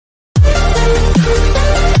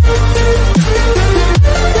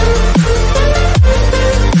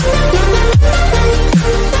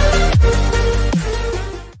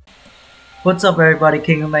What's up everybody,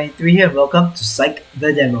 King93 here and welcome to Psych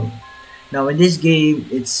the Demo. Now in this game,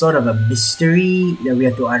 it's sort of a mystery that we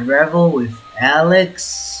have to unravel with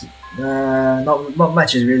Alex. Not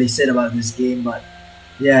much is really said about this game, but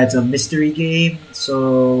yeah, it's a mystery game.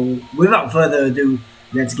 So without further ado,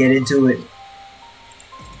 let's get into it.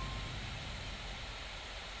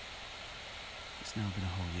 It's now been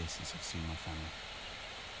a whole year since I've seen my family.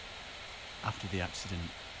 After the accident,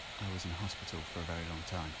 I was in hospital for a very long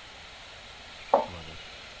time. However,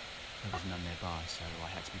 there was none nearby, so I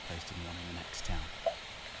had to be placed in one in the next town.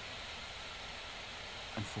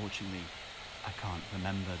 Unfortunately, I can't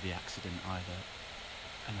remember the accident either,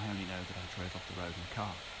 and I only know that I drove off the road in a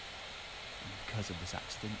car. And because of this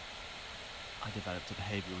accident, I developed a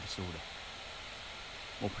behavioural disorder.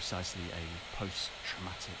 More precisely, a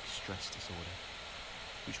post-traumatic stress disorder,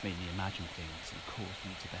 which made me imagine things and caused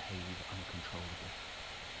me to behave uncontrollably.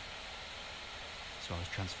 So I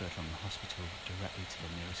was transferred from the hospital directly to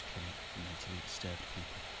the nearest clinic for mentally disturbed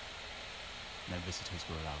people. No visitors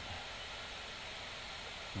were allowed there,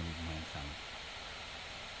 not even my own family.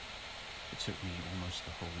 It took me almost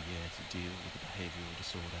a whole year to deal with the behavioural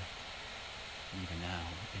disorder. Even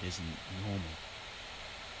now, it isn't normal,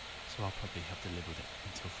 so I'll probably have to live with it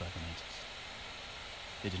until further notice.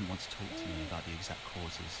 They didn't want to talk to me about the exact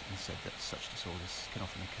causes and said that such disorders can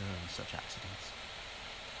often occur in such accidents.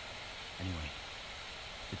 Anyway,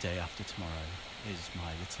 the day after tomorrow is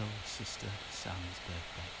my little sister Sam's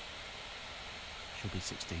birthday. She'll be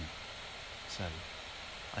 16, so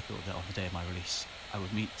I thought that on the day of my release I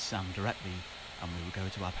would meet Sam directly and we would go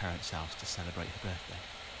to our parents' house to celebrate her birthday.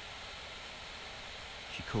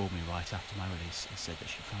 She called me right after my release and said that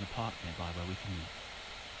she'd found a park nearby where we can meet.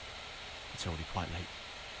 It's already quite late,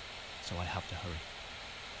 so I have to hurry.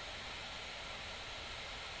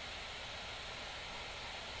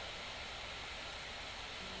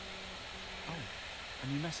 Oh, a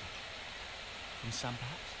new message? From Sam,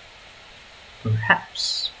 perhaps?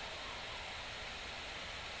 Perhaps.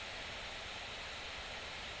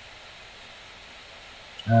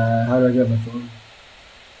 How do I get my phone?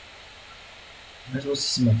 Am I supposed to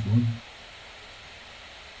see my phone?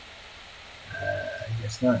 I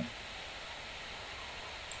guess not.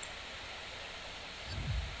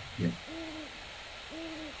 Yep.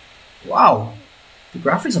 Wow! The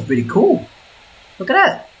graphics are pretty cool. Look at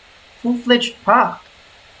that! Full-fledged park.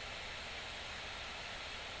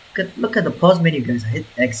 Look at the pause menu, guys. I hit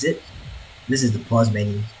exit. This is the pause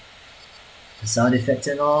menu. The sound effects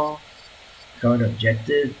and all. Current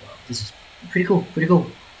objective. Wow, this is pretty cool. Pretty cool.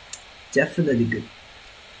 Definitely good.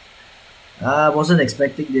 I wasn't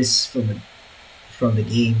expecting this from the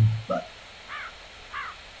game, but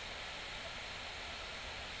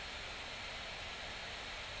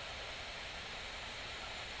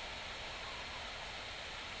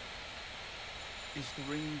Is the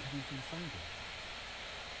ring coming from the phone bill?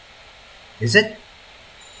 is it?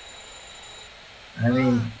 I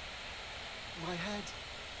mean, My head.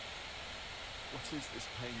 What is this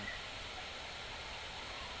pain?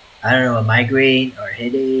 I don't know, a migraine or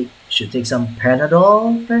headache. Should take some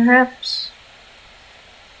Panadol, perhaps.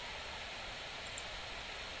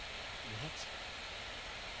 What?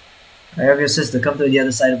 I have your sister. Come to the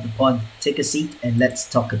other side of the pond. Take a seat and let's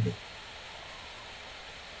talk a bit.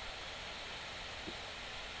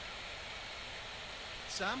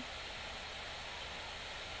 Sam?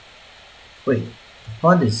 Wait, the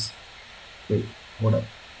pond is. Wait, hold up.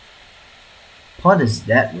 Pond is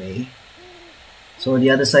that way. So the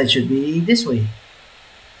other side should be this way.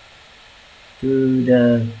 Through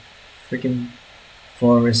the freaking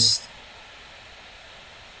forest.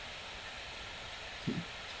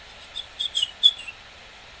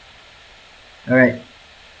 Alright.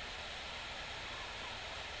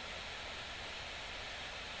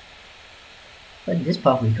 Where did this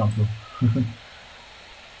pathway come from?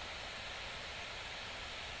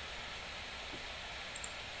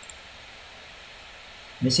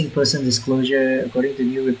 Missing person disclosure. According to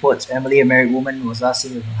new reports, Emily, a married woman, was last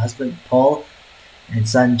seen with her husband Paul and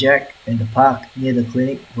son Jack in the park near the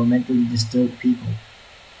clinic for mentally disturbed people.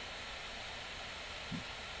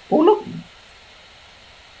 Oh look!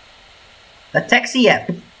 A taxi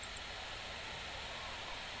app!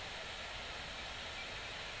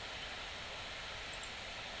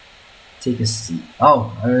 Take a seat.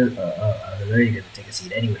 Oh, I was already gonna take a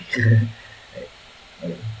seat anyway. Right,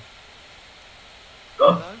 whatever.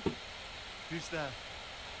 Hello? Who's there?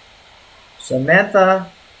 Samantha,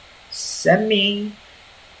 Samuel?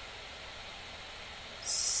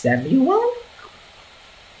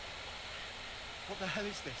 What the hell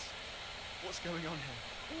is this? What's going on here?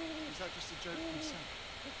 Is that just a joke from Sam?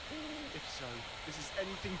 If so, this is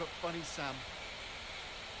anything but funny, Sam.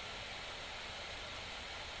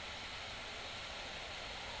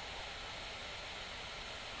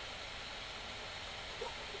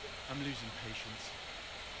 I'm losing patience.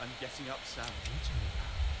 I'm getting up, Sam. You tell me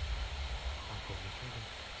that. I'll go with you.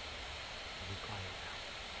 I'll be quiet now.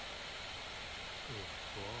 Good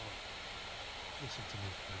boy. Listen to me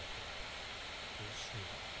carefully. You'll see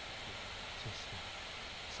your sister,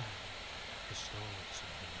 Sam, has stolen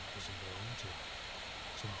something that doesn't belong to her.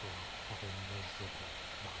 Something of immeasurable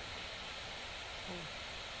value. Oh,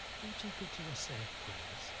 you took it to a safe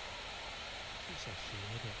place. She says she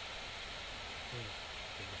hid it. Here,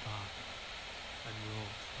 in the park. And wrote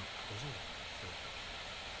a puzzle for it.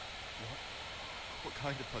 What? What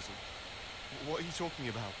kind of puzzle? What are you talking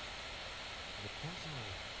about? The puzzle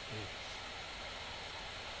is...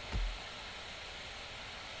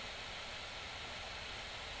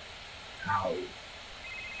 Ow.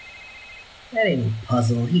 That ain't a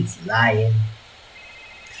puzzle, he's lying.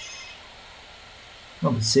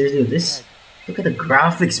 No, but seriously, this, look at the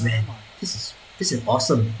graphics, man. This is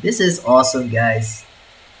awesome. This is awesome, guys.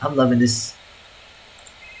 I'm loving this.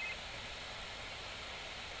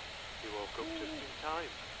 You woke up just in time.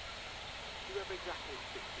 You have exactly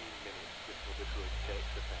 15 minutes before the drug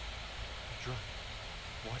takes effect. Drug?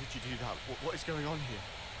 Why did you do that? What is going on here?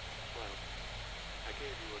 Well, I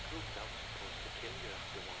gave you a drug that was supposed to kill you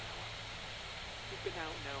after 1 hour. You've been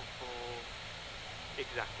out now for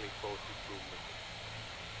exactly 42 minutes.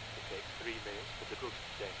 It takes 3 minutes for the drugs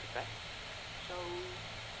to take effect. So,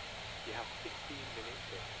 you have 15 minutes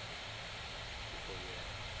there before you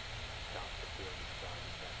start to feel the side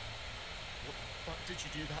effects. What the fuck did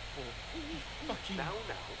you do that for? You fucking... Now,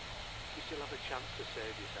 you still have a chance to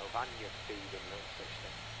save yourself and your thieving little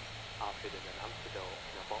sister. I've hidden an antidote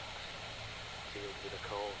in a box, sealed with a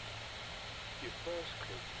code. Your first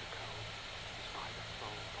clue to the code is by the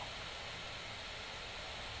phone box.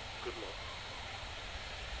 Good luck.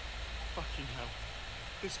 Fucking hell.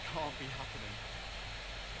 This can't be happening.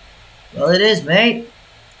 Well, it is, mate.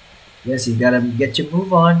 Yes, you gotta get your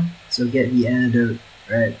move on. So get the antidote,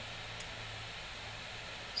 right?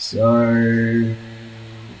 So,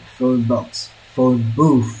 phone box, phone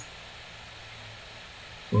booth,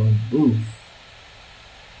 phone booth.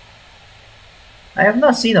 I have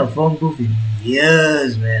not seen a phone booth in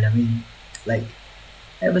years, man. I mean, like,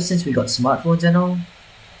 ever since we got smartphones and all.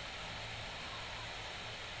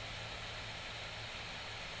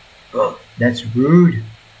 Oh, that's rude.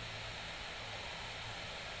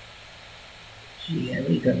 Gee, I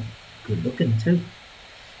really got good looking too.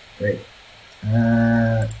 Right.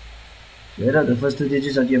 Read out the first 2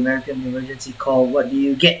 digits of the American emergency call. What do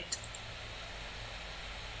you get?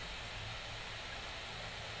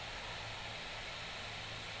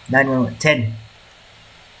 Nine one one 10.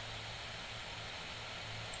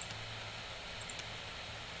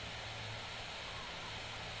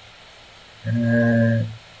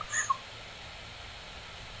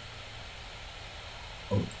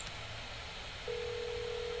 Oh.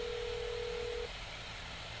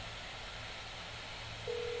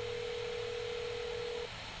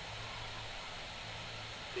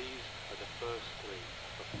 These are the first 3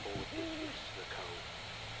 of 4 digits to the code.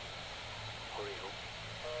 Hurry up.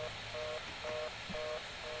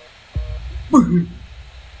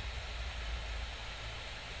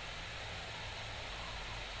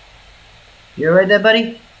 You alright there, buddy? The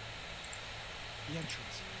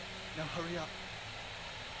entrance. Now hurry up.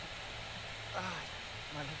 Ah,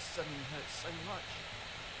 my legs suddenly hurt so much.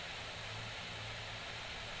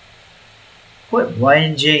 Quit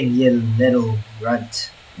whinging, you little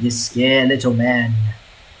runt. You scared little man.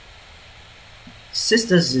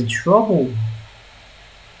 Sister's in trouble.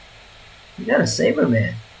 You gotta save her,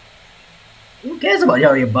 man. Who cares about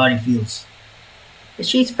how your body feels?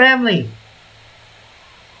 She's family.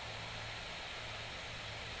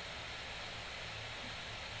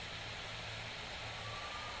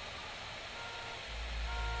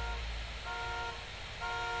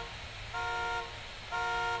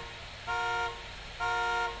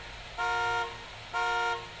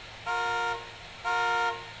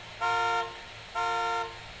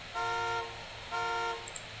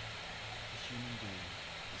 The human being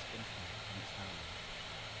is infinite and eternal.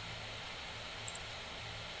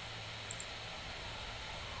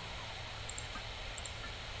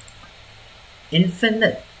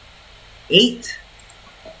 Infinite 8?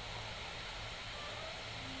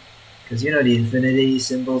 Because you know the infinity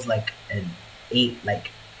symbol's like an 8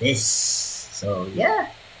 like this. So yeah.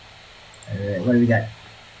 Alright, what do we got?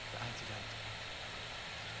 The antidote.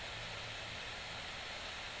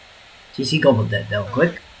 GC gobbled that down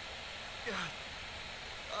quick.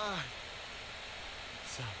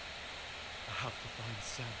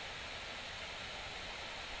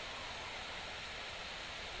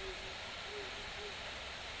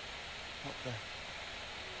 There.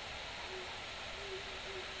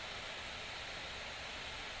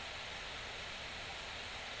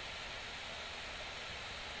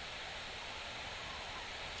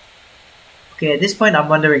 Okay, at this point, I'm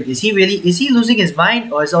wondering: is he losing his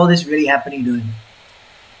mind, or is all this really happening to him?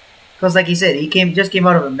 Because, like he said, he just came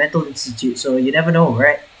out of a mental institute, so you never know,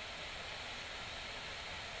 right?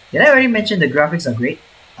 Did I already mention the graphics are great?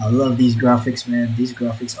 I love these graphics, man. These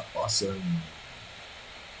graphics are awesome.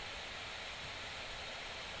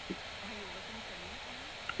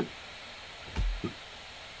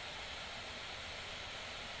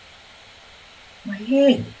 My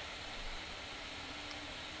head.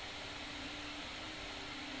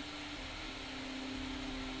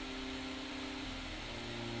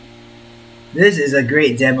 This is a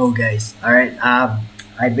great demo, guys. Alright, I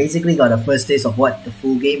basically got a first taste of what the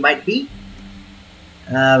full game might be.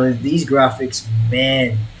 With these graphics,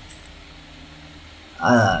 man.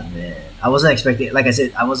 Man. I wasn't expecting, like I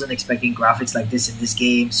said, I wasn't expecting graphics like this in this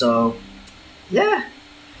game, so yeah.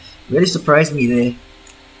 Really surprised me there.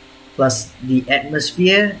 Plus the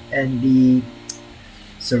atmosphere and the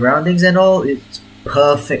surroundings and all, it's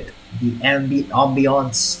perfect. The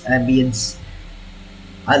ambience.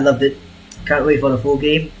 I loved it. Can't wait for the full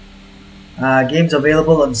game. Game's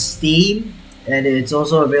available on Steam, and it's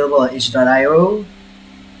also available on itch.io.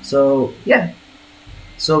 So yeah.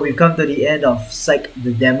 So we've come to the end of Psych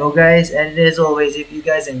the demo, guys, and as always, if you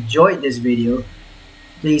guys enjoyed this video,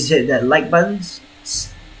 please hit that like button,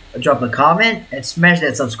 drop a comment, and smash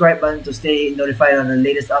that subscribe button to stay notified on the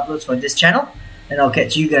latest uploads for this channel, and I'll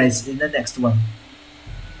catch you guys in the next one.